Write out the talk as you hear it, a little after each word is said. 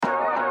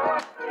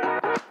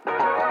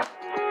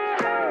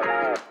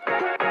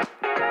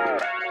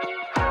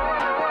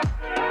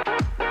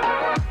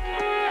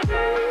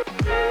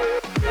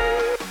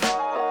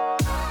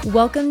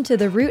Welcome to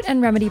the Root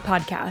and Remedy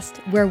podcast,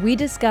 where we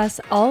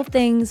discuss all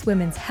things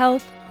women's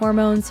health,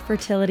 hormones,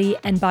 fertility,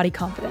 and body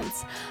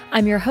confidence.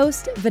 I'm your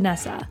host,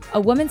 Vanessa,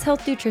 a women's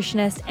health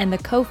nutritionist and the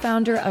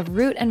co-founder of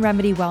Root and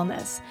Remedy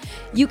Wellness.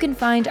 You can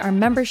find our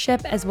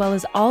membership as well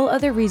as all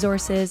other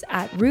resources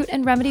at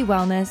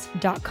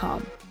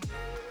rootandremedywellness.com.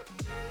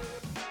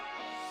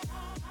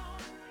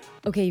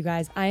 Okay, you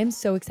guys, I am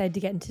so excited to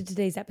get into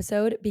today's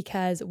episode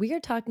because we are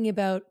talking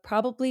about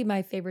probably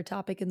my favorite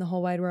topic in the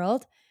whole wide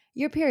world,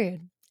 your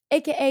period,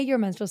 aka your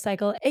menstrual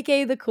cycle,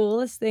 aka the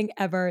coolest thing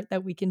ever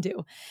that we can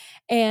do.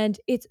 And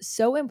it's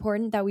so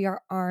important that we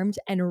are armed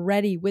and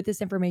ready with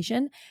this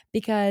information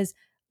because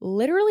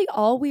literally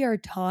all we are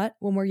taught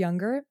when we're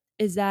younger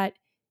is that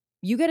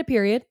you get a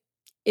period.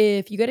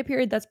 If you get a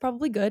period, that's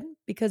probably good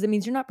because it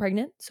means you're not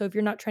pregnant. So if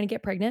you're not trying to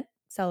get pregnant,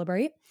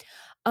 celebrate.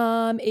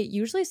 It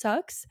usually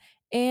sucks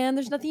and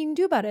there's nothing you can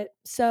do about it.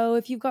 So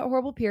if you've got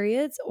horrible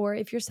periods or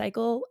if your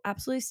cycle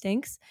absolutely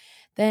stinks,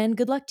 then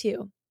good luck to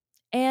you.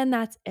 And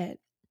that's it.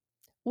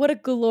 What a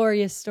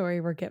glorious story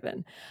we're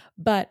given.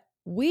 But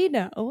we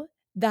know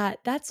that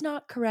that's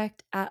not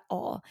correct at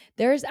all.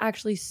 There's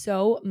actually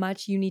so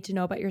much you need to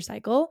know about your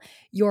cycle,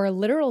 your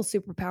literal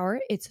superpower.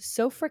 It's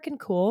so freaking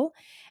cool.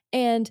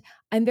 And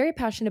I'm very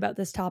passionate about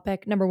this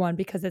topic. Number one,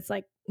 because it's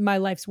like my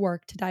life's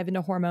work to dive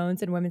into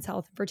hormones and women's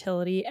health and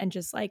fertility and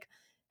just like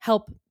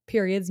help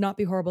periods not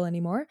be horrible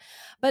anymore.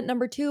 But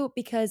number two,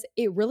 because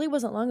it really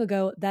wasn't long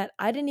ago that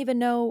I didn't even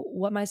know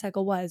what my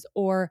cycle was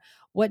or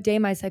what day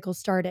my cycle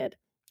started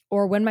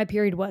or when my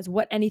period was,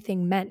 what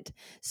anything meant.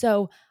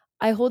 So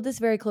I hold this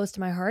very close to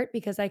my heart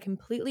because I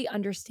completely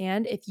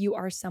understand if you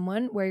are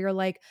someone where you're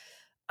like,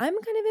 I'm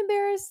kind of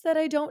embarrassed that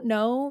I don't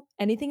know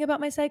anything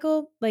about my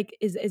cycle. Like,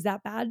 is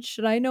that bad?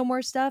 Should I know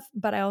more stuff?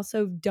 But I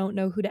also don't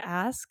know who to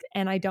ask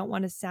and I don't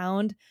want to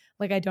sound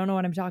like I don't know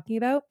what I'm talking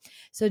about.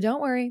 So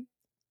don't worry.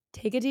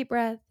 Take a deep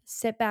breath,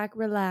 sit back,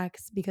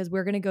 relax, because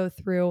we're going to go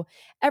through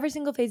every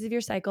single phase of your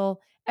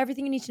cycle,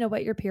 everything you need to know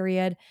about your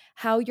period,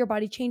 how your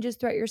body changes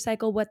throughout your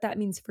cycle, what that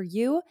means for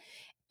you.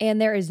 And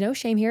there is no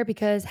shame here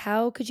because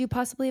how could you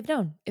possibly have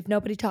known if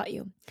nobody taught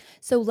you?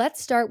 So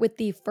let's start with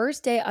the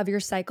first day of your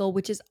cycle,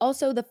 which is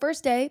also the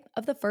first day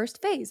of the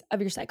first phase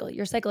of your cycle.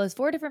 Your cycle has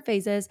 4 different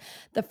phases.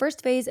 The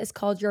first phase is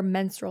called your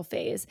menstrual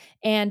phase.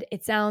 And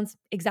it sounds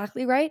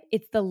exactly right.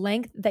 It's the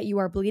length that you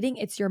are bleeding,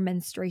 it's your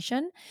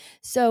menstruation.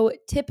 So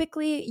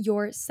typically,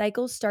 your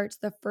cycle starts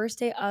the first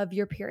day of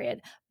your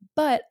period.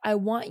 But I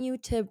want you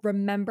to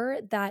remember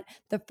that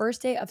the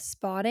first day of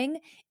spotting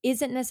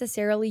isn't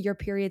necessarily your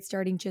period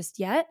starting just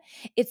yet.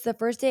 It's the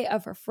first day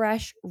of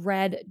fresh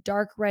red,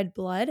 dark red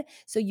blood.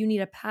 So you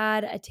need a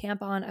pad, a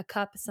tampon, a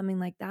cup, something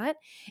like that.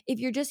 If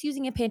you're just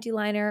using a panty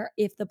liner,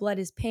 if the blood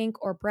is pink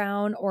or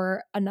brown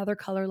or another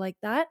color like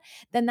that,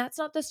 then that's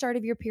not the start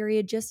of your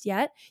period just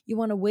yet. You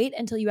want to wait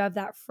until you have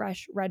that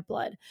fresh red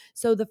blood.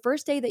 So the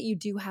first day that you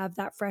do have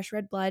that fresh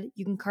red blood,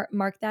 you can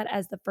mark that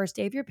as the first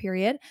day of your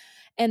period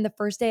and the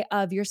first day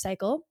of your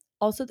cycle.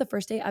 Also, the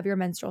first day of your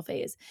menstrual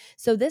phase.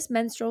 So, this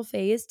menstrual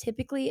phase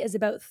typically is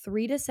about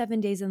 3 to 7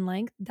 days in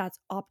length. That's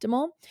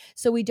optimal.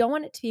 So, we don't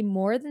want it to be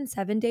more than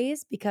 7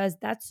 days because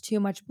that's too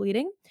much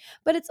bleeding.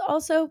 But it's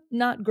also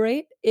not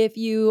great if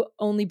you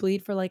only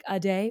bleed for like a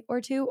day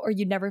or two, or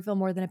you never feel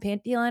more than a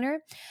panty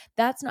liner.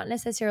 That's not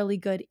necessarily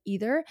good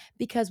either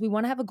because we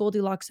want to have a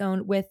Goldilocks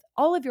zone with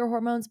all of your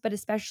hormones, but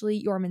especially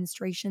your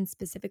menstruation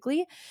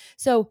specifically.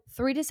 So,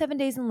 3 to 7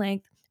 days in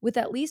length with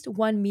at least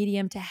one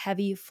medium to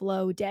heavy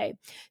flow day.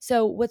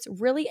 So, what's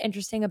really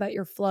interesting about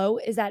your flow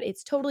is that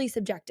it's totally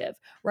subjective,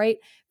 right?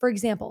 For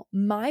example,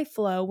 my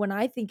flow, when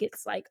I think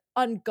it's like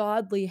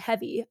ungodly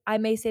heavy, I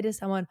may say to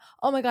someone,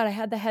 oh my God, I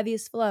had the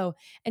heaviest flow.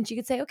 And she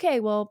could say, okay,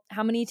 well,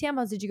 how many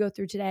tampons did you go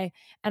through today?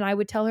 And I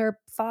would tell her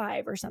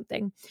 5 or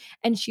something.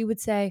 And she would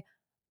say,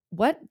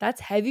 what? That's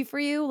heavy for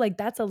you? Like,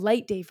 that's a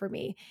light day for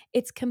me.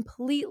 It's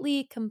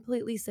completely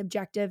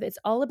subjective. It's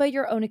all about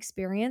your own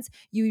experience.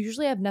 You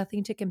usually have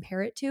nothing to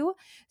compare it to.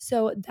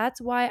 So that's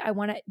why I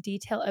want to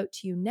detail out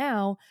to you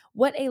now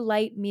what a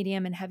light,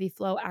 medium, and heavy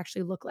flow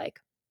actually look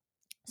like.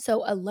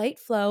 So, a light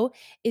flow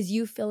is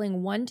you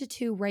filling 1 to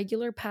 2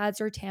 regular pads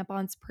or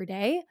tampons per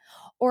day,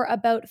 or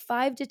about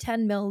 5 to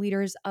 10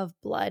 milliliters of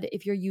blood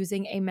if you're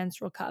using a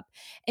menstrual cup.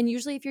 And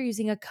usually, if you're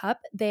using a cup,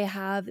 they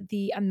have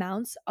the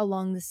amounts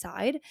along the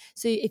side.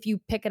 So, if you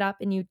pick it up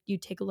and you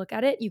take a look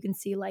at it, you can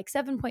see like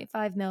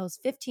 7.5 mils,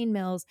 15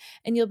 mils,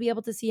 and you'll be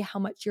able to see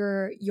how much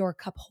your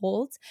cup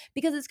holds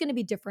because it's going to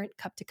be different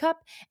cup to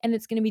cup, and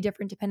it's going to be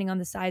different depending on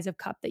the size of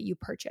cup that you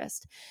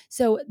purchased.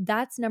 So,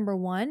 that's number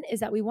one, is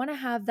that we want to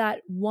have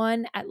that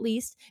one at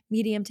least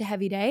medium to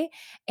heavy day.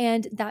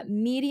 And that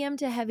medium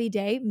to heavy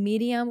day,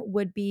 medium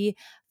would be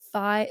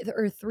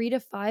 3 to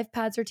 5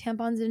 pads or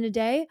tampons in a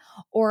day,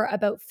 or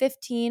about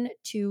 15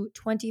 to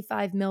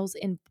 25 mils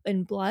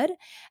in blood.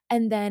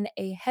 And then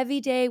a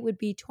heavy day would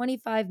be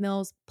 25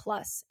 mils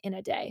plus in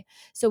a day.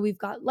 So we've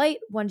got light,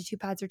 1 to 2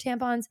 pads or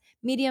tampons,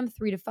 medium,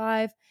 3 to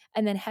 5,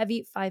 and then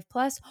heavy, 5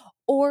 plus.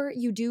 Or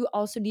you do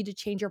also need to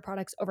change your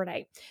products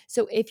overnight.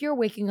 So if you're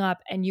waking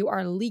up and you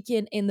are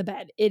leaking in the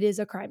bed, it is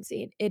a crime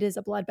scene, it is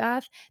a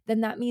bloodbath,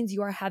 then that means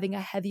you are having a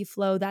heavy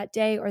flow that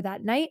day or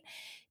that night.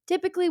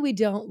 Typically, we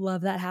don't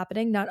love that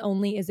happening. Not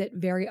only is it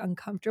very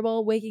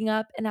uncomfortable waking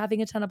up and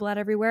having a ton of blood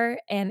everywhere,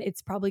 and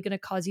it's probably going to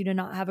cause you to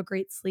not have a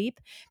great sleep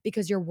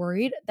because you're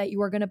worried that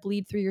you are going to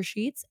bleed through your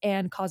sheets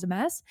and cause a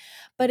mess,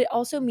 but it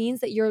also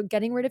means that you're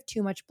getting rid of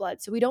too much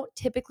blood. So we don't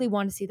typically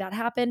want to see that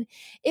happen.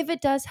 If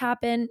it does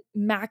happen,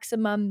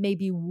 maximum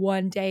maybe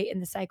one day in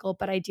the cycle,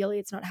 but ideally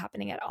it's not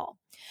happening at all.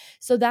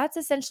 So that's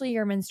essentially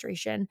your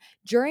menstruation.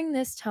 During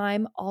this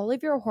time, all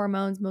of your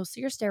hormones,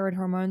 mostly your steroid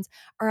hormones,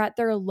 are at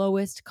their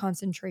lowest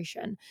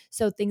concentration.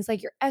 So things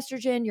like your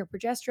estrogen, your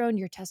progesterone,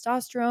 your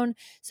testosterone.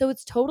 So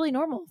it's totally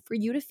normal for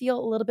you to feel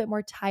a little bit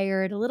more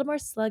tired, a little more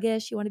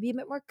sluggish. You want to be a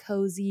bit more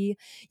cozy.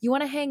 You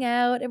want to hang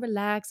out and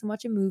relax and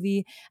watch a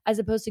movie as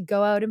opposed to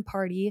go out and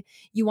party.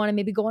 You want to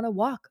maybe go on a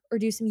walk or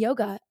do some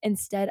yoga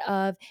instead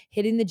of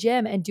hitting the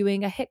gym and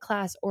doing a HIIT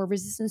class or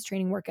resistance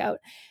training workout.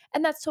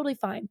 And that's totally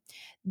fine.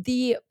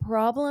 The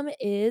problem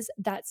is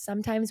that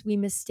sometimes we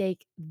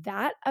mistake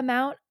that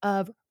amount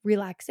of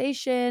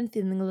relaxation,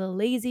 feeling a little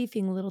lazy,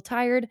 feeling a little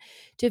tired,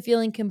 to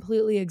feeling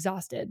completely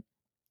exhausted.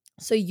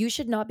 So you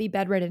should not be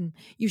bedridden.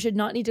 You should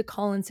not need to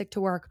call in sick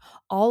to work.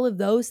 All of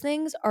those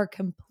things are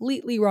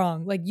completely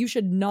wrong. Like you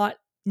should not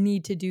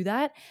need to do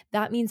that.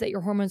 That means that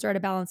your hormones are out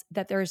of balance,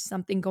 that there is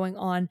something going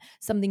on,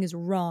 something is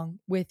wrong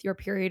with your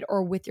period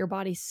or with your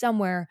body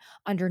somewhere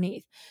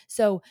underneath.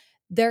 So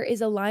there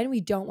is a line we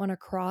don't want to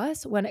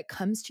cross when it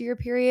comes to your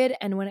period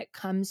and when it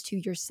comes to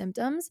your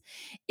symptoms.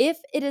 If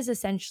it is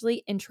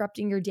essentially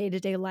interrupting your day to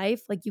day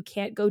life, like you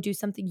can't go do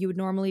something you would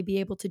normally be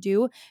able to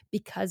do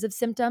because of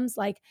symptoms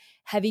like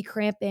heavy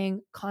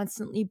cramping,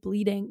 constantly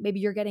bleeding, maybe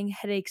you're getting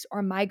headaches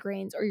or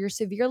migraines, or you're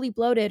severely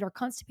bloated or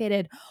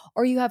constipated,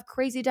 or you have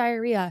crazy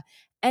diarrhea,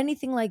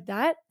 anything like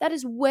that, that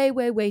is way,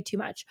 way, way too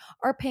much.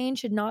 Our pain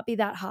should not be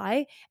that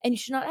high, and you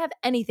should not have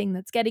anything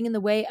that's getting in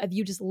the way of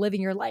you just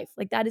living your life.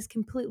 Like that is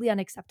completely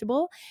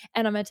unacceptable.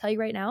 And I'm going to tell you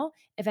right now,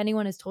 if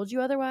anyone has told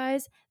you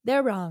otherwise,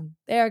 they're wrong.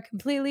 They are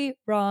completely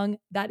wrong.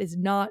 That is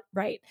not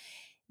right.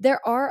 There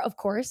are, of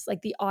course,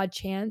 like the odd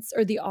chance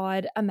or the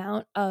odd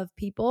amount of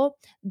people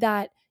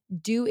that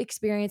do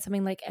experience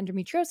something like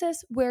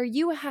endometriosis, where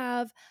you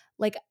have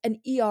like an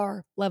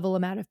ER level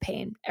amount of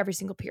pain every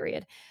single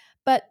period.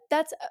 But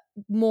that's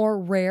more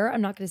rare.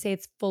 I'm not going to say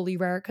it's fully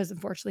rare because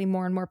unfortunately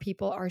more and more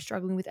people are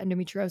struggling with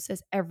endometriosis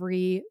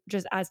every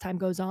just as time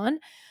goes on.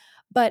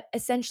 But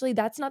essentially,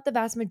 that's not the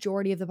vast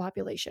majority of the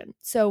population.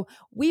 So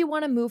we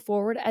want to move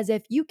forward as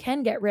if you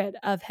can get rid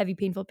of heavy,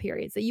 painful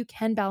periods, that you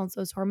can balance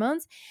those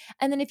hormones.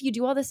 And then if you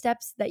do all the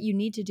steps that you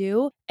need to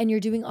do and you're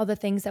doing all the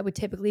things that would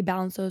typically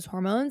balance those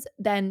hormones,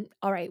 then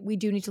all right, we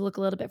do need to look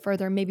a little bit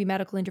further. Maybe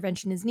medical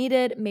intervention is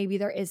needed. Maybe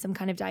there is some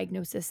kind of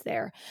diagnosis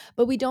there.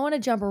 But we don't want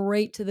to jump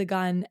right to the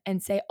gun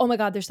and say, oh my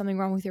God, there's something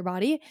wrong with your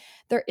body.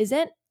 There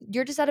isn't.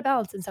 You're just out of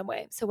balance in some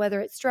way. So whether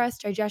it's stress,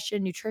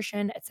 digestion,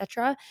 nutrition,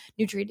 etc.,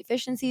 nutrient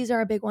deficiencies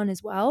are a big one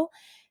as well.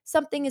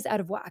 Something is out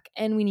of whack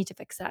and we need to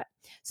fix that.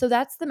 So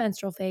that's the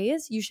menstrual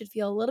phase. You should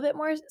feel a little bit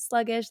more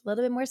sluggish, a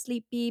little bit more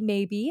sleepy,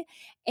 maybe.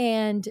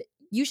 And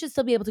you should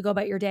still be able to go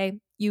about your day.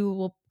 You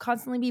will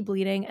constantly be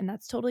bleeding, and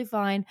that's totally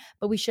fine,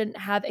 but we shouldn't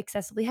have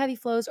excessively heavy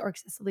flows or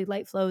excessively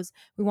light flows.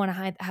 We want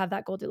to have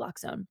that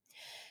Goldilocks zone.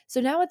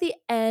 So now at the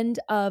end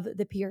of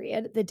the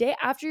period, the day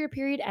after your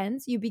period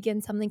ends, you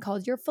begin something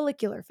called your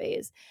follicular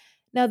phase.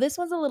 Now, this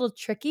one's a little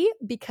tricky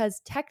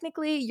because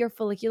technically your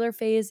follicular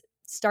phase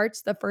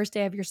starts the first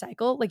day of your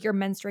cycle, like your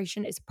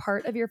menstruation is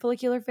part of your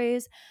follicular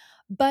phase.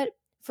 But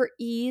for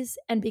ease,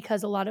 and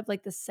because a lot of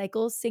like the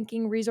cycle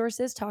syncing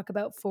resources talk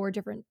about 4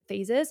 different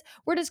phases,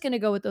 we're just going to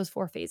go with those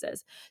 4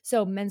 phases.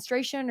 So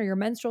menstruation or your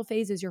menstrual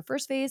phase is your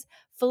first phase,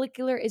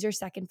 follicular is your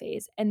second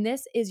phase. And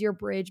this is your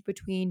bridge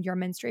between your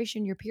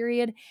menstruation, your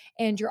period,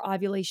 and your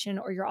ovulation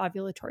or your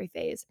ovulatory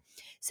phase.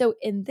 So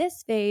in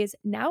this phase,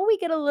 now we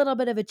get a little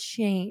bit of a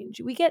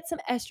change. We get some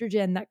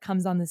estrogen that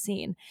comes on the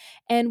scene,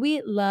 and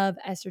we love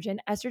estrogen.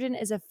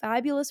 Estrogen is a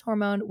fabulous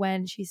hormone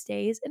when she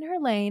stays in her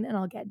lane, and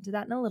I'll get into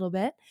that in a little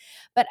bit.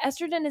 But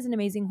estrogen is an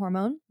amazing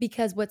hormone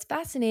because what's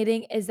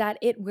fascinating is that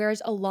it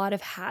wears a lot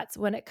of hats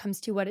when it comes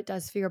to what it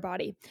does for your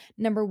body.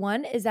 Number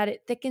one is that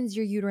it thickens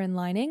your uterine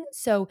lining.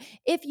 So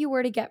if you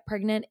were to get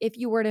pregnant, if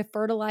you were to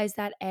fertilize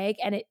that egg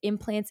and it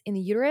implants in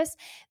the uterus,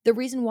 the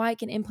reason why it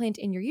can implant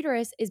in your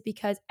uterus is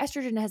because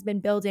estrogen has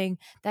been building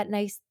that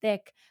nice,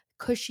 thick,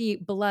 cushy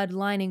blood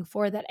lining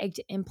for that egg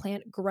to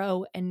implant,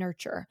 grow, and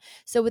nurture.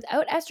 So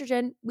without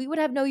estrogen, we would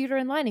have no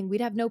uterine lining. We'd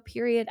have no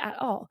period at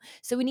all.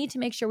 So we need to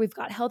make sure we've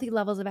got healthy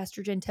levels of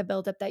estrogen to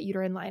build up that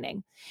uterine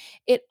lining.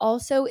 It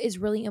also is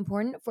really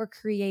important for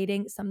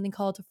creating something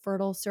called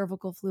fertile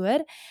cervical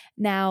fluid.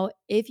 Now,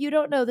 if you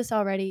don't know this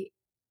already,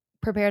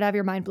 prepare to have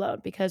your mind blown,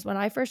 because when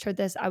I first heard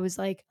this, I was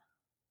like,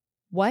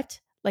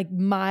 what? Like,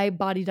 my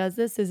body does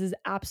this? This is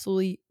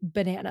absolutely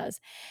bananas.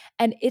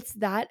 And it's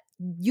that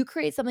you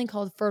create something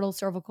called fertile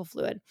cervical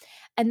fluid.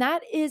 And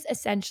that is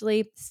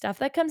essentially stuff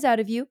that comes out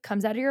of your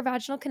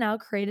vaginal canal,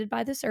 created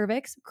by the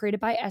cervix, created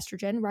by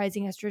estrogen,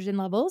 rising estrogen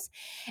levels.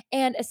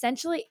 And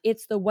essentially,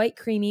 it's the white,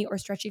 creamy, or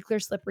stretchy, clear,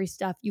 slippery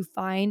stuff you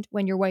find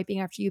when you're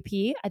wiping after you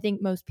pee. I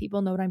think most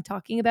people know what I'm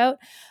talking about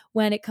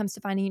when it comes to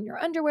finding it in your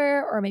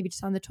underwear or maybe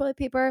just on the toilet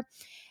paper.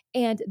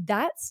 And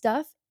that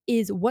stuff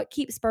is what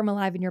keeps sperm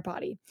alive in your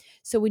body.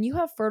 So when you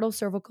have fertile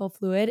cervical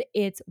fluid,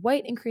 it's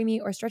white and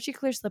creamy or stretchy,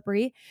 clear,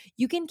 slippery.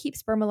 You can keep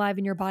sperm alive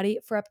in your body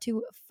for up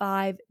to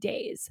 5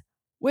 days,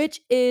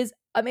 which is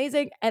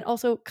amazing and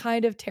also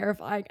kind of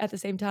terrifying at the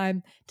same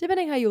time,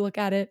 depending how you look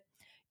at it.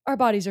 Our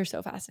bodies are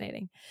so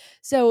fascinating.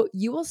 So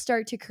you will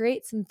start to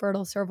create some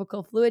fertile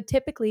cervical fluid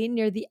typically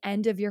near the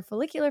end of your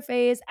follicular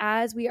phase.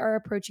 As we are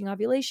approaching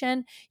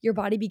ovulation, your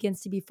body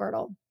begins to be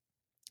fertile.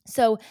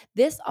 So,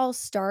 this all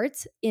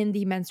starts in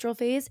the menstrual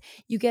phase.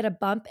 You get a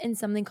bump in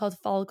something called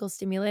follicle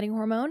stimulating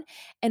hormone.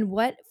 And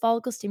what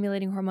follicle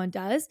stimulating hormone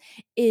does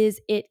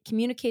is it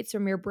communicates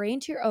from your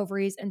brain to your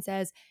ovaries and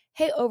says,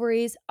 hey,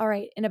 ovaries, all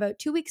right, in about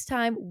 2 weeks'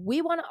 time,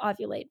 we want to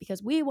ovulate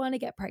because we want to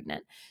get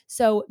pregnant.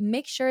 So,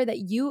 make sure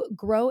that you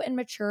grow and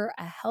mature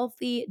a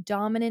healthy,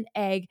 dominant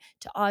egg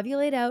to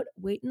ovulate out,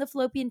 wait in the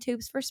fallopian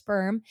tubes for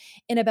sperm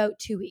in about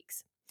 2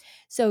 weeks.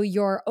 So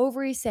your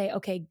ovaries say,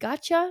 okay,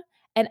 gotcha.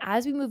 And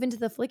as we move into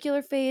the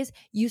follicular phase,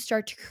 you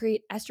start to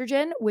create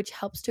estrogen, which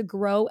helps to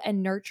grow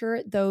and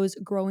nurture those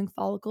growing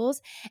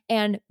follicles,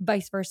 and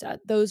vice versa.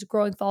 Those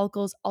growing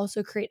follicles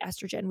also create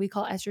estrogen. We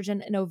call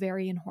estrogen an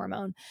ovarian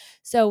hormone.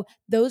 So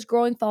those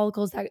growing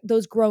follicles,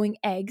 those growing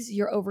eggs,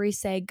 your ovaries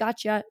say,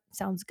 gotcha,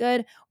 sounds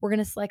good. We're going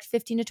to select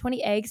 15 to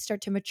 20 eggs,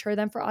 start to mature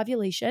them for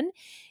ovulation.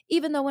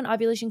 Even though when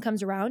ovulation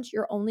comes around,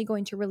 you're only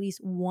going to release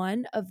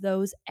one of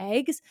those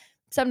eggs,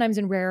 sometimes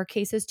in rarer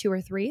cases, two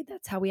or three.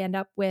 That's how we end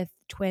up with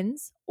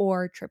twins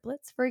or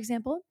triplets, for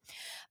example.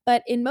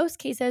 But in most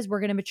cases, we're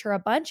going to mature a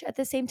bunch at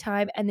the same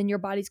time, and then your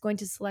body's going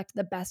to select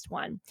the best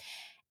one.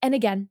 And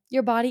again,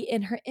 your body,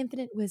 in her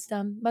infinite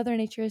wisdom, Mother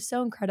Nature is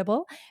so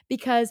incredible,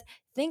 because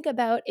think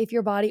about if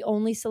your body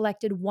only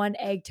selected one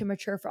egg to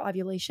mature for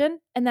ovulation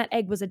and that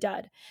egg was a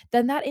dud,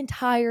 then that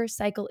entire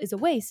cycle is a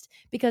waste,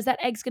 because that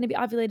egg's going to be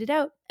ovulated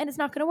out and it's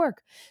not going to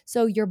work.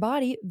 So your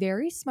body,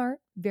 very smart,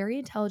 very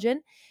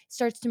intelligent,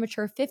 starts to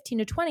mature 15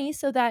 to 20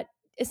 so that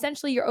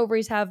essentially your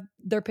ovaries have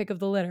their pick of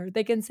the litter.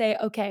 They can say,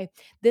 okay,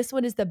 this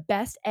one is the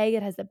best egg.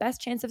 It has the best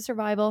chance of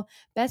survival,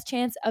 best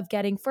chance of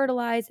getting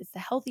fertilized. It's the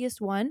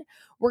healthiest one.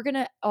 We're going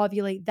to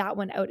ovulate that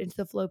one out into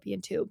the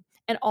fallopian tube,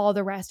 and all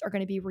the rest are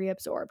going to be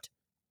reabsorbed.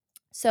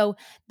 So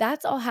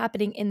that's all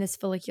happening in this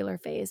follicular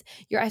phase.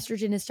 Your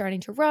estrogen is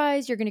starting to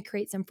rise. You're going to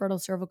create some fertile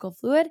cervical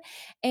fluid,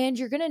 and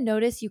you're going to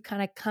notice you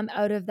kind of come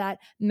out of that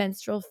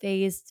menstrual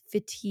phase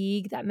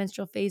fatigue, that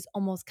menstrual phase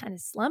almost kind of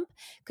slump,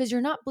 because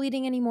you're not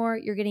bleeding anymore.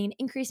 You're getting an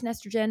increase in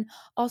estrogen,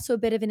 also a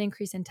bit of an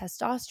increase in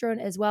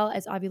testosterone as well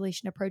as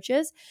ovulation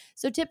approaches.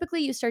 So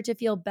typically you start to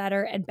feel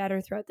better and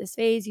better throughout this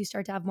phase. You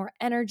start to have more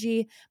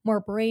energy, more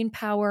brain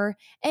power,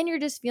 and you're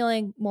just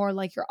feeling more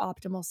like your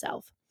optimal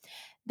self.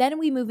 Then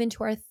we move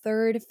into our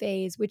third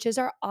phase, which is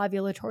our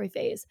ovulatory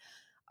phase.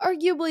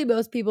 Arguably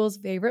most people's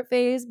favorite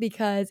phase,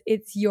 because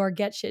it's your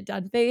get shit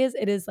done phase.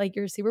 It is like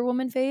your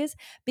superwoman phase,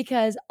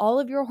 because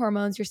all of your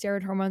hormones, your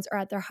steroid hormones, are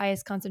at their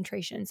highest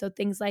concentration. So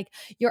things like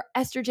your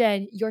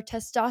estrogen, your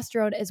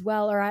testosterone as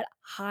well are at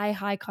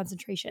high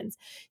concentrations.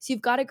 So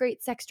you've got a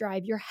great sex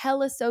drive. You're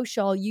hella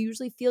social. You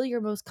usually feel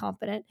your most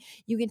confident.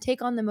 You can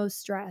take on the most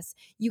stress.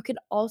 You can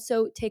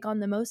also take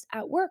on the most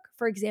at work,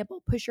 for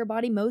example, push your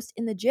body most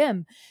in the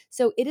gym.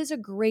 So it is a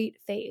great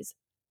phase.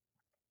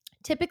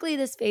 Typically,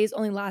 this phase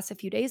only lasts a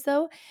few days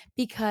though,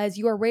 because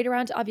you are right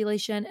around to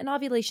ovulation, and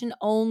ovulation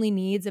only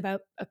needs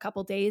about a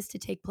couple days to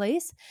take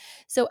place.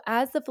 So,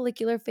 as the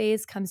follicular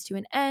phase comes to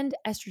an end,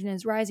 estrogen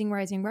is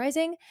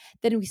rising.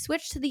 Then we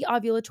switch to the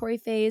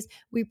ovulatory phase.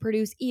 We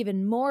produce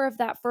even more of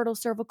that fertile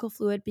cervical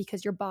fluid,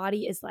 because your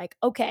body is like,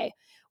 okay,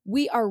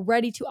 we are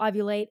ready to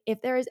ovulate.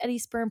 If there is any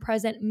sperm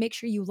present, make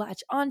sure you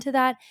latch onto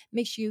that.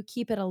 Make sure you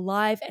keep it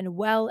alive and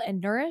well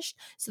and nourished,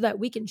 so that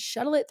we can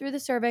shuttle it through the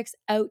cervix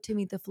out to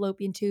meet the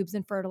fallopian tubes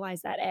and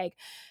fertilize that egg.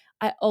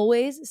 I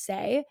always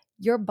say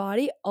your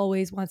body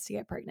always wants to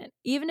get pregnant.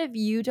 Even if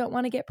you don't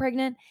want to get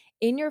pregnant,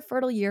 in your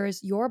fertile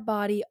years, your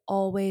body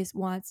always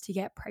wants to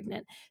get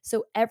pregnant.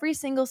 So every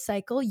single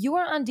cycle, you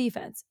are on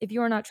defense if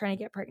you are not trying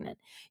to get pregnant.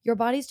 Your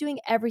body's doing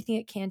everything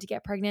it can to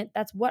get pregnant.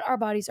 That's what our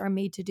bodies are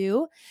made to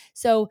do.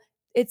 So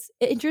it's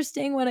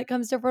interesting when it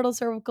comes to fertile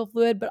cervical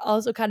fluid, but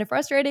also kind of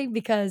frustrating,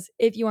 because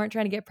if you aren't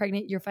trying to get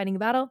pregnant, you're fighting a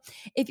battle.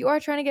 If you are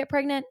trying to get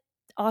pregnant,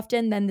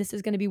 often, then this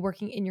is going to be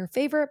working in your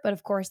favor. But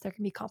of course, there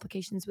can be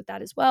complications with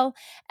that as well.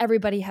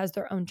 Everybody has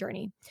their own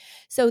journey.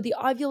 So the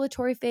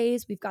ovulatory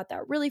phase, we've got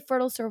that really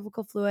fertile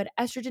cervical fluid.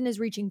 Estrogen is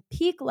reaching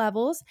peak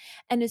levels.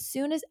 And as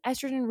soon as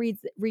estrogen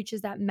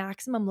reaches that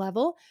maximum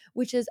level,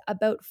 which is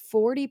about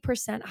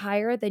 40%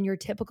 higher than your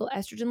typical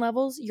estrogen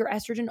levels, your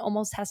estrogen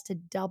almost has to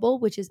double,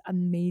 which is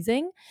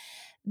amazing.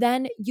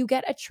 Then you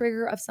get a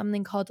trigger of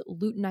something called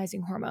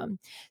luteinizing hormone.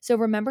 So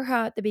remember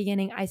how at the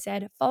beginning I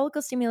said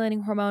follicle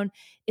stimulating hormone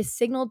is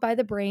signaled by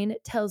the brain,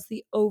 tells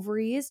the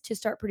ovaries to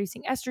start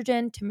producing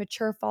estrogen to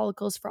mature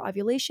follicles for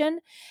ovulation.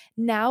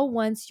 Now,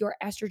 once your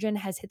estrogen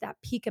has hit that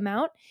peak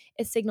amount,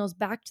 it signals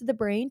back to the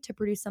brain to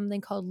produce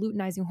something called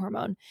luteinizing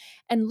hormone.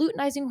 And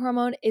luteinizing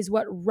hormone is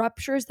what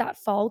ruptures that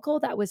follicle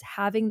that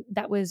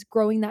was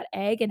growing that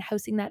egg and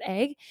housing that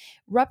egg,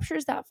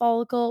 ruptures that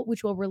follicle,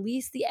 which will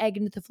release the egg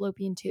into the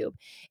fallopian tube.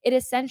 It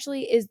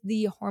essentially is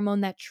the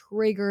hormone that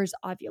triggers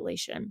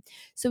ovulation.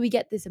 So we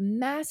get this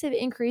massive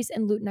increase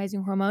in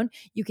luteinizing hormone.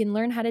 You can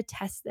learn how to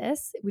test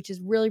this, which is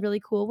really, really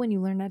cool when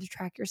you learn how to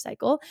track your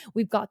cycle.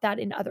 We've got that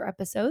in other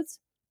episodes.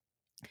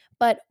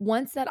 But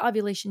once that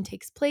ovulation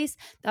takes place,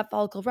 that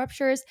follicle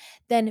ruptures,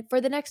 then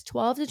for the next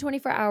 12 to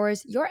 24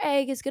 hours, your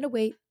egg is going to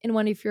wait in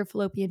one of your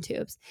fallopian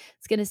tubes.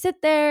 It's going to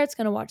sit there, it's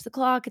going to watch the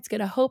clock, it's going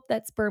to hope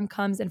that sperm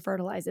comes and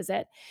fertilizes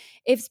it.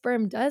 If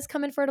sperm does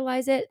come and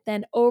fertilize it,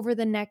 then over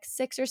the next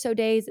 6 or so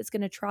days, it's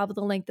going to travel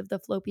the length of the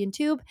fallopian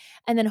tube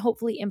and then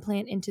hopefully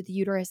implant into the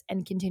uterus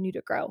and continue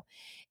to grow.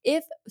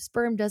 If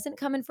sperm doesn't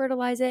come and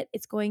fertilize it,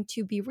 it's going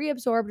to be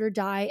reabsorbed or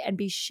die and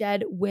be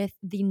shed with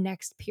the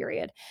next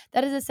period.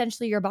 That is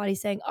essentially your body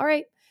saying, all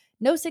right,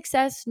 no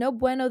success, no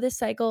bueno this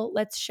cycle.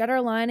 Let's shed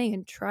our lining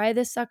and try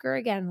this sucker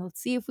again.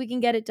 Let's see if we can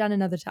get it done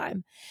another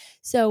time.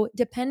 So,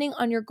 depending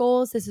on your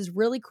goals, this is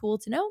really cool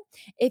to know.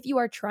 If you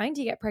are trying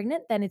to get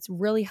pregnant, then it's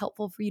really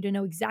helpful for you to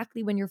know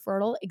exactly when you're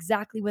fertile,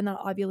 exactly when that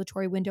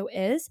ovulatory window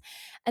is.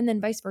 And then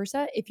vice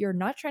versa, if you're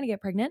not trying to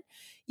get pregnant,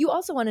 you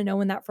also want to know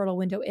when that fertile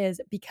window is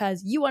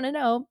because you want to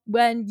know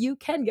when you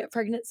can get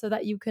pregnant so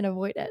that you can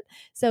avoid it.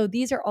 So,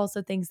 these are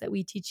also things that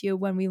we teach you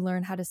when we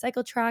learn how to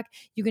cycle track.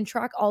 You can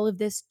track all of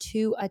this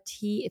to a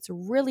T. It's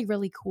really,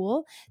 really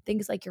cool.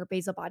 Things like your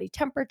basal body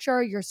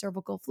temperature, your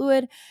cervical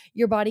fluid.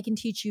 Your body can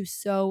teach you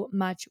so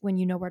much when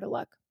you know where to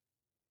look.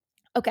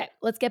 Okay,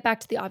 let's get back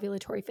to the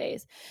ovulatory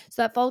phase.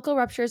 So that follicle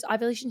ruptures,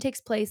 ovulation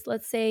takes place.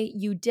 Let's say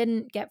you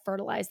didn't get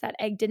fertilized, that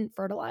egg didn't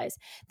fertilize.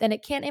 Then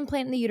it can't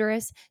implant in the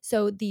uterus.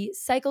 So the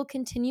cycle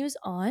continues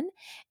on.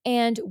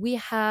 And we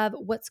have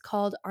what's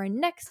called our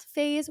next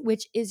phase,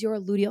 which is your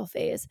luteal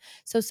phase.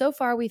 So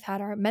far we've had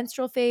our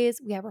menstrual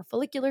phase, we have our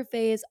follicular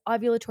phase,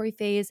 ovulatory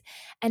phase,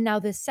 and now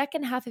the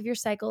second half of your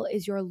cycle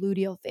is your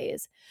luteal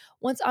phase.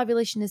 Once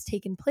ovulation has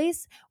taken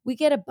place, we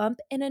get a bump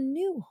in a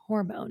new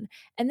hormone.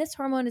 And this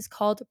hormone is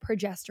called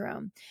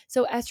progesterone.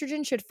 So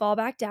estrogen should fall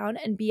back down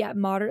and be at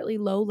moderately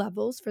low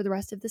levels for the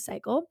rest of the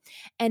cycle.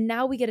 And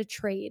now we get a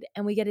trade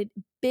and we get a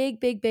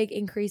big, big, big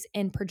increase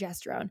in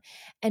progesterone.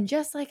 And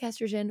just like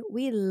estrogen,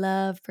 we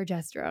love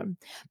progesterone,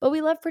 but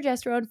we love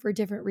progesterone for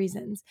different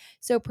reasons.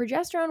 So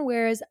progesterone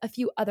wears a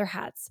few other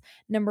hats.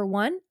 Number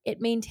one, it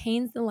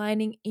maintains the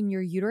lining in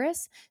your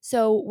uterus.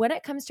 So when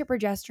it comes to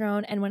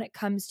progesterone and when it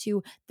comes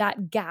to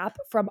that gap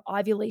from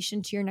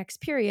ovulation to your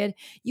next period,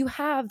 you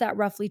have that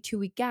roughly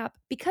 2-week gap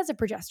because of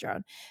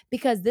progesterone,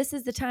 because this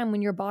is the time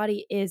when your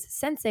body is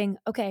sensing,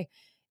 okay,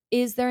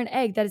 is there an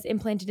egg that is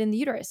implanted in the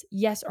uterus?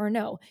 Yes or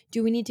no?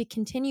 Do we need to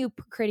continue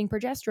creating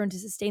progesterone to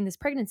sustain this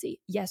pregnancy?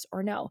 Yes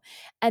or no?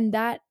 And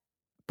that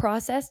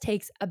process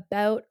takes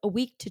about a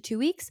week to 2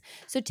 weeks.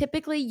 So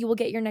typically you will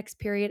get your next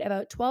period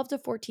about 12 to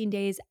 14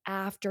 days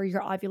after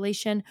your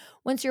ovulation.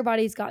 Once your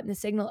body's gotten the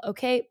signal,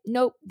 okay,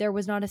 nope, there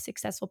was not a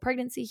successful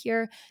pregnancy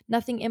here,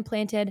 nothing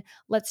implanted,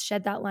 let's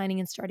shed that lining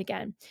and start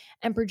again.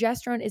 And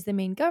progesterone is the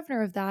main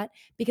governor of that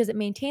because it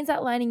maintains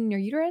that lining in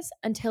your uterus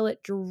until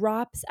it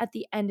drops at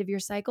the end of your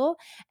cycle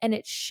and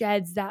it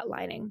sheds that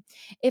lining.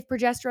 If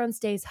progesterone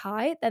stays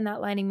high, then that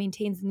lining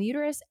maintains in the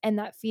uterus and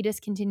that fetus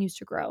continues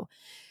to grow.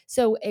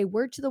 So, a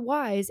word to the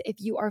wise, if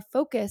you are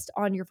focused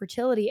on your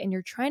fertility and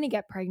you're trying to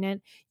get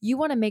pregnant, you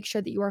want to make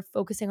sure that you are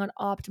focusing on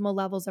optimal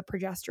levels of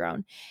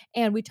progesterone.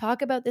 And we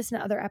talk about this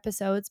in other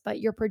episodes, but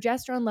your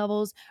progesterone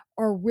levels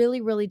are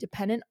really, really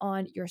dependent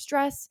on your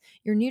stress,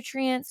 your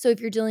nutrients. So,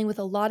 if you're dealing with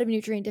a lot of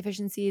nutrient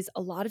deficiencies,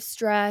 a lot of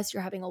stress,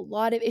 you're having a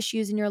lot of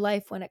issues in your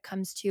life when it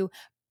comes to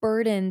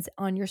burdens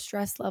on your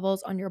stress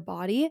levels on your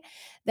body,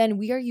 then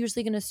we are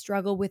usually going to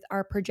struggle with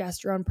our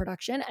progesterone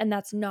production. And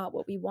that's not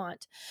what we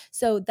want.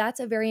 So that's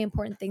a very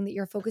important thing that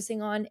you're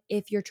focusing on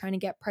if you're trying to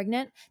get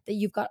pregnant, that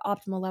you've got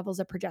optimal levels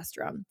of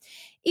progesterone.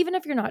 Even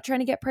if you're not trying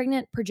to get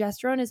pregnant,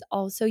 progesterone is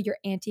also your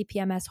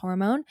anti-PMS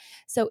hormone.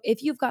 So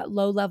if you've got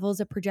low levels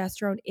of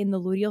progesterone in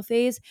the luteal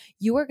phase,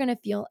 you are going to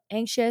feel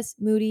anxious,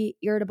 moody,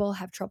 irritable,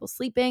 have trouble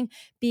sleeping,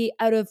 be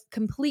out of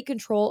complete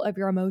control of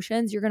your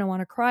emotions. You're going to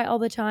want to cry all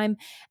the time.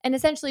 And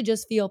essentially, essentially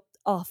just feel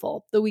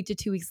awful the week to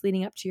 2 weeks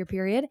leading up to your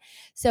period.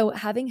 So,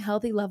 having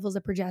healthy levels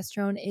of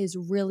progesterone is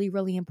really,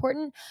 really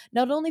important,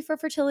 not only for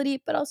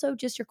fertility, but also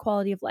just your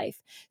quality of life.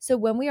 So,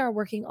 when we are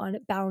working on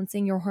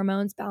balancing your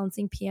hormones,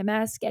 balancing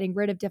PMS, getting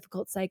rid of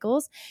difficult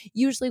cycles,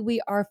 usually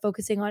we are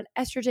focusing on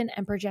estrogen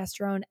and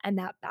progesterone and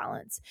that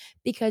balance,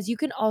 because you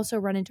can also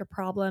run into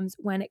problems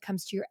when it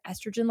comes to your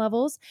estrogen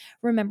levels.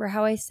 Remember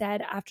how I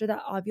said after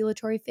that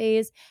ovulatory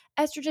phase,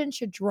 estrogen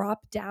should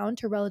drop down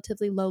to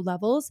relatively low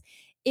levels.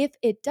 If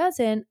it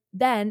doesn't,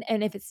 then,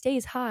 and if it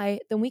stays high,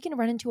 then we can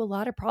run into a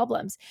lot of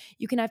problems.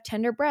 You can have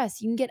tender breasts,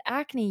 you can get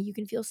acne, you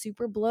can feel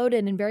super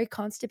bloated and very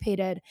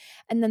constipated.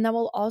 And then that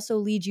will also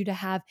lead you to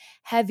have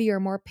heavier,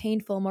 more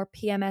painful, more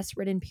PMS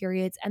ridden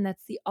periods. And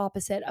that's the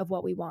opposite of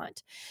what we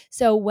want.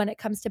 So, when it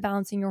comes to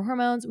balancing your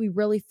hormones, we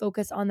really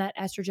focus on that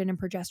estrogen and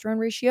progesterone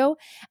ratio.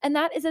 And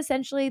that is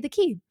essentially the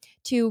key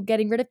to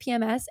getting rid of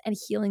PMS and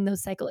healing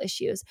those cycle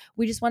issues.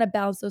 We just want to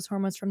balance those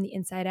hormones from the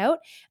inside out.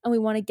 And we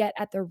want to get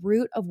at the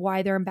root of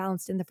why they're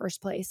imbalanced in the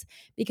first place,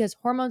 because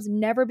hormones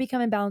never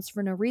become imbalanced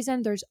for no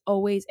reason. There's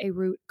always a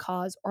root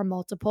cause or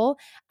multiple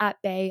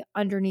at bay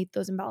underneath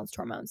those imbalanced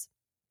hormones.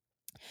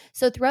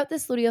 So throughout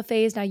this luteal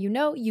phase, now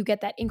you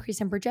get that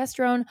increase in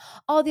progesterone.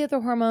 All the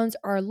other hormones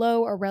are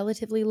low or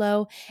relatively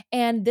low.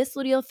 And this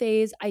luteal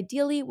phase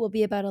ideally will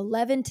be about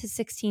 11 to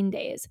 16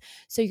 days.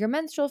 So your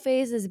menstrual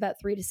phase is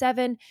about 3 to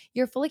 7.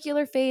 Your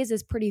follicular phase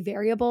is pretty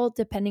variable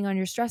depending on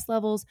your stress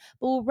levels,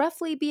 but will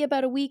roughly be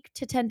about a week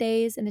to 10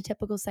 days in a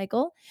typical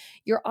cycle.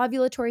 Your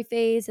ovulatory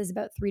phase is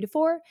about 3 to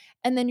 4.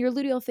 And then your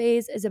luteal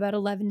phase is about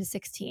 11 to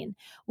 16.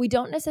 We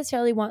don't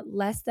necessarily want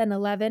less than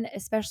 11,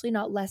 especially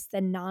not less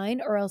than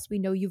 9, or else we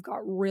know you've got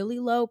really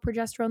low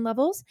progesterone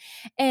levels.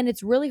 And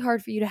it's really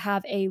hard for you to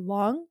have a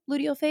long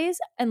luteal phase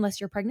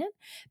unless you're pregnant,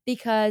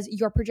 because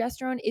your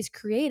progesterone is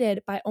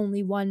created by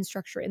only one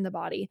structure in the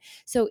body.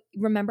 So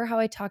remember how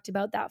I talked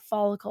about that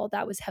follicle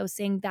that was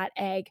housing that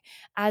egg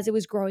as it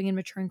was growing and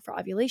maturing for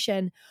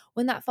ovulation?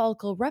 When that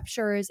follicle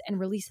ruptures and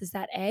releases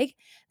that egg,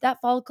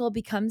 that follicle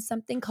becomes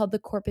something called the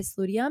corpus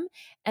luteum.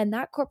 And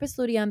that corpus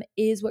luteum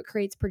is what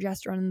creates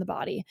progesterone in the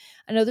body.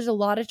 I know there's a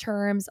lot of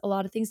terms, a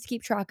lot of things to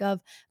keep track of,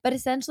 but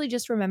essentially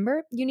just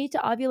remember you need to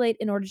ovulate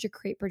in order to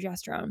create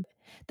progesterone.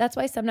 That's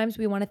why sometimes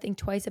we want to think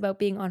twice about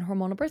being on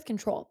hormonal birth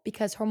control,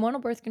 because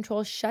hormonal birth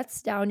control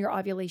shuts down your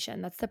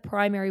ovulation. That's the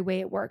primary way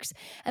it works.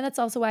 And that's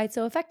also why it's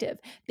so effective,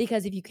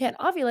 because if you can't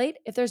ovulate,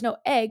 if there's no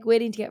egg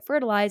waiting to get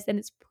fertilized, then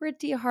it's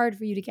pretty hard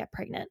for you to get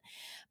pregnant.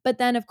 But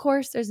then, of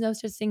course, there's no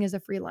such thing as a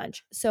free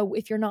lunch. So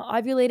if you're not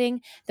ovulating,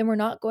 then we're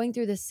not going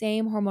through the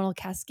same hormonal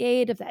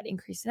cascade of that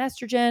increase in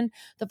estrogen,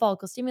 the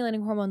follicle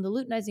stimulating hormone, the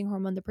luteinizing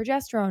hormone, the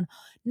progesterone.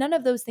 None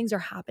of those things are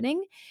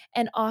happening.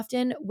 And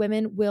often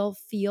women will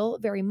feel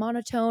very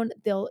monotone.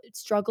 They'll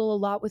struggle a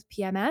lot with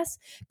PMS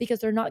because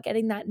they're not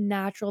getting that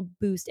natural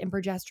boost in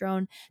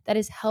progesterone that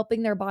is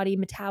helping their body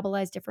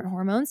metabolize different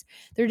hormones.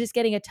 They're just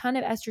getting a ton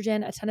of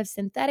estrogen, a ton of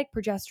synthetic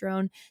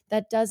progesterone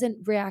that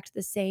doesn't react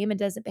the same and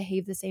doesn't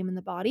behave the same in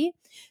the body.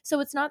 So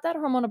it's not that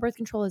hormonal birth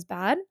control is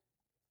bad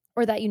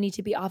or that you need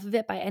to be off of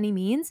it by any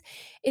means.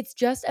 It's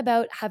just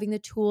about having the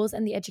tools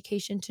and the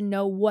education to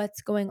know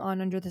what's going on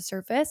under the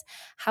surface,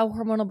 how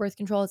hormonal birth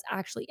control is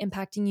actually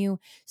impacting you,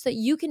 so that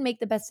you can make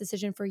the best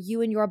decision for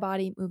you and your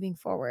body moving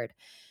forward.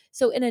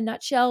 So, in a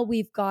nutshell,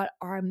 we've got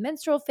our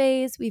menstrual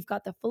phase, we've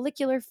got the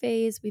follicular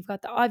phase, we've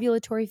got the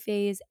ovulatory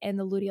phase, and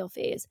the luteal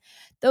phase.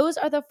 Those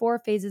are the 4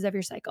 phases of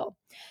your cycle.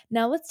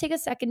 Now, let's take a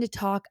second to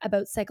talk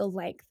about cycle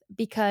length,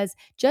 because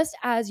just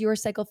as your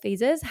cycle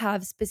phases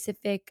have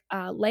specific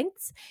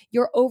lengths,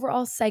 your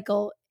overall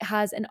cycle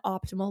has an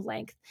optimal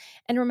length.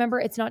 And remember,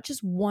 it's not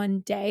just one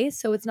day.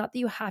 So it's not that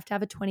you have to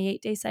have a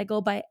 28-day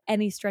cycle by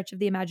any stretch of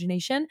the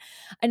imagination.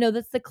 I know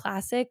that's the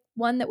classic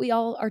one that we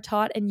all are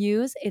taught and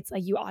use. It's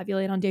like you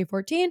ovulate on day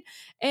 14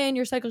 and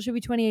your cycle should be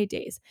 28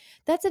 days.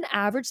 That's an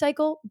average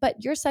cycle, but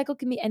your cycle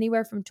can be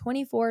anywhere from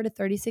 24 to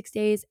 36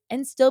 days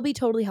and still be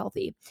totally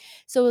healthy.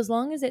 So as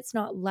long as it's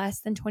not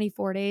less than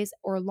 24 days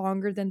or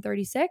longer than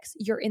 36,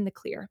 you're in the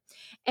clear.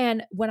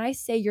 And when I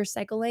say your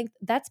cycle length,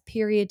 that's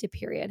period to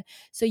period.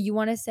 So you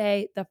want to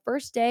say the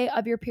first day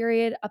of your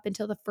period up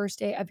until the first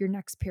day of your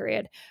next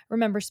period.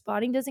 Remember,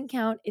 spotting doesn't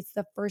count. It's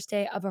the first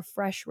day of a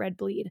fresh red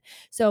bleed.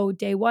 So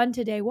day 1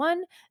 to day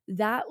 1,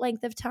 that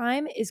length of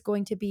time is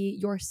going to be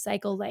your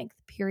cycle length,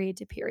 period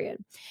to period.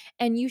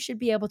 And you should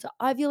be able to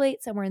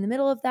ovulate somewhere in the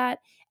middle of that.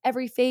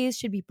 Every phase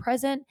should be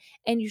present,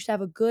 and you should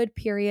have a good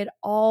period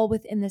all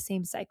within the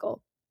same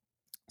cycle.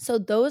 So,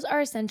 those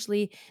are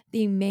essentially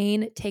the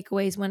main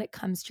takeaways when it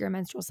comes to your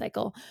menstrual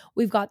cycle.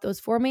 We've got those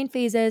 4 main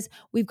phases,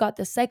 we've got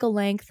the cycle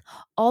length.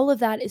 All of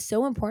that is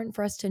so important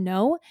for us to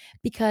know,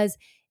 because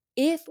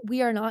if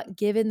we are not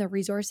given the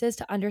resources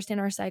to understand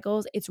our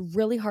cycles, it's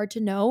really hard to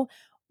know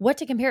what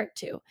to compare it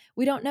to.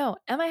 We don't know.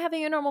 Am I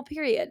having a normal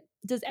period?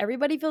 Does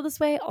everybody feel this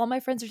way? All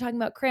my friends are talking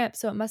about cramps,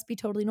 so it must be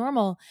totally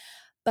normal.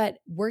 But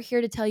we're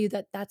here to tell you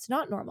that that's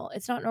not normal.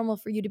 It's not normal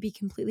for you to be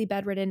completely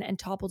bedridden and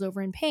toppled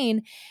over in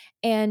pain.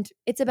 And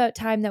it's about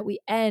time that we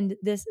end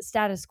this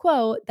status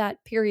quo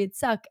that periods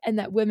suck and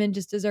that women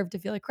just deserve to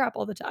feel like crap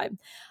all the time.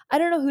 I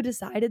don't know who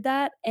decided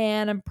that,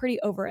 and I'm pretty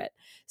over it.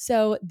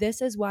 So,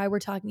 this is why we're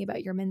talking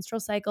about your menstrual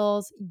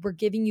cycles. We're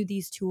giving you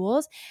these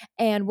tools,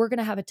 and we're going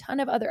to have a ton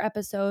of other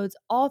episodes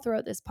all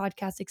throughout this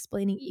podcast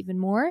explaining even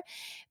more.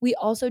 We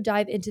also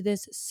dive into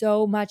this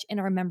so much in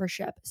our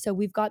membership. So,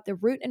 we've got the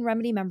Root and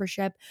Remedy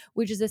membership,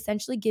 which is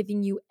essentially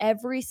giving you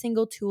every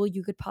single tool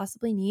you could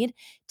possibly need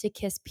to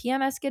kiss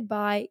PMS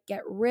goodbye,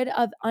 get rid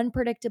of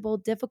unpredictable,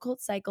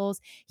 difficult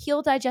cycles,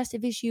 heal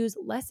digestive issues,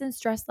 lessen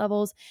stress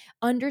levels,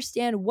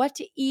 understand what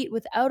to eat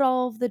without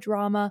all of the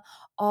drama,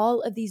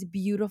 all of these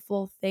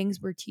beautiful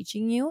things we're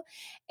teaching you.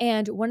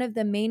 And one of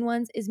the main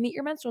ones is meet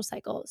your menstrual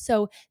cycle.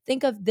 So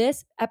think of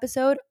this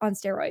episode on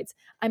steroids.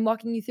 I'm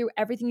walking you through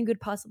everything you could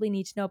possibly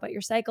need to know about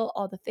your cycle,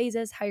 all the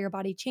phases, how your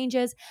body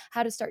changes,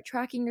 how to start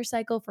tracking your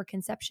cycle for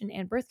conception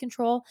and birth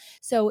control.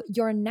 So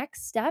your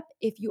next step,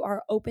 if you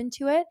are open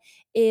to it,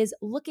 is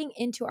looking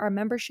into our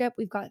membership.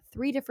 We've got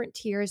 3 different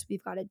tiers.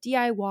 We've got a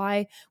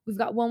DIY, we've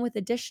got one with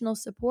additional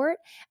support,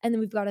 and then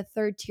we've got a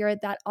third tier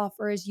that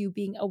offers you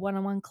being a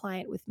one-on-one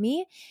client with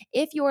me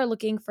if you are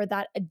looking for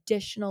that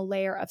additional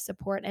layer of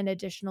support and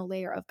additional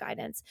layer of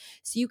guidance.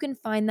 So you can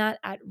find that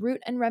at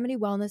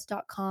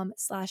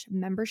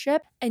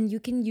rootandremedywellness.com/membership, and you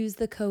can use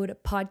the code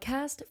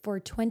podcast for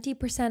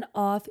 20%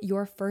 off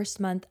your first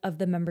month of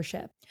the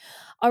membership.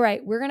 All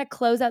right, we're going to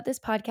close out this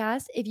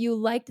podcast. If you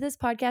liked this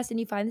podcast and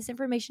you find this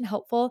information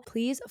helpful,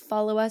 please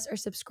follow us or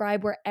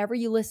subscribe wherever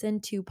you listen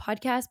to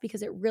podcasts,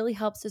 because it really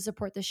helps to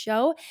support the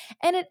show.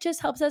 And it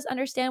just helps us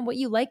understand what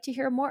you like to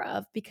hear more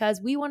of, because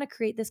we want to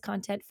create this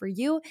content for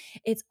you.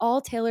 It's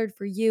all tailored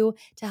for you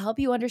to help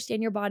you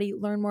understand your body,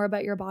 learn more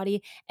about your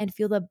body, and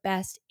feel the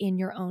best in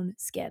your own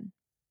skin.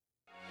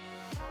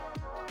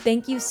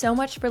 Thank you so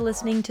much for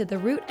listening to the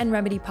Root and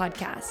Remedy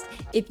podcast.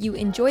 If you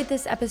enjoyed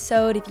this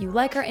episode, if you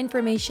like our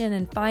information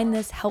and find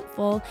this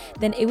helpful,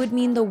 then it would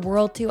mean the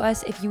world to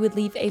us if you would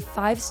leave a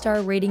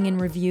 5-star rating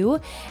and review,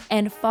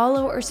 and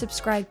follow or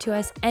subscribe to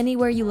us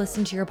anywhere you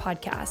listen to your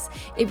podcasts.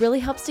 It really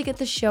helps to get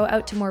the show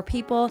out to more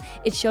people.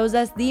 It shows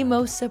us the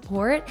most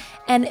support,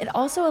 and it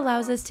also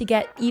allows us to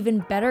get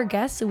even better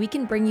guests so we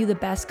can bring you the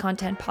best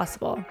content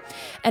possible.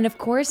 And of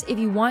course, if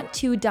you want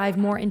to dive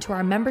more into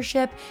our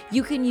membership,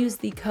 you can use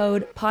the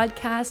code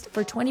podcast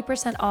for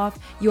 20% off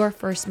your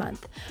first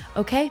month.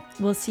 Okay,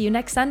 we'll see you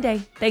next Sunday.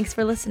 Thanks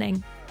for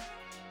listening.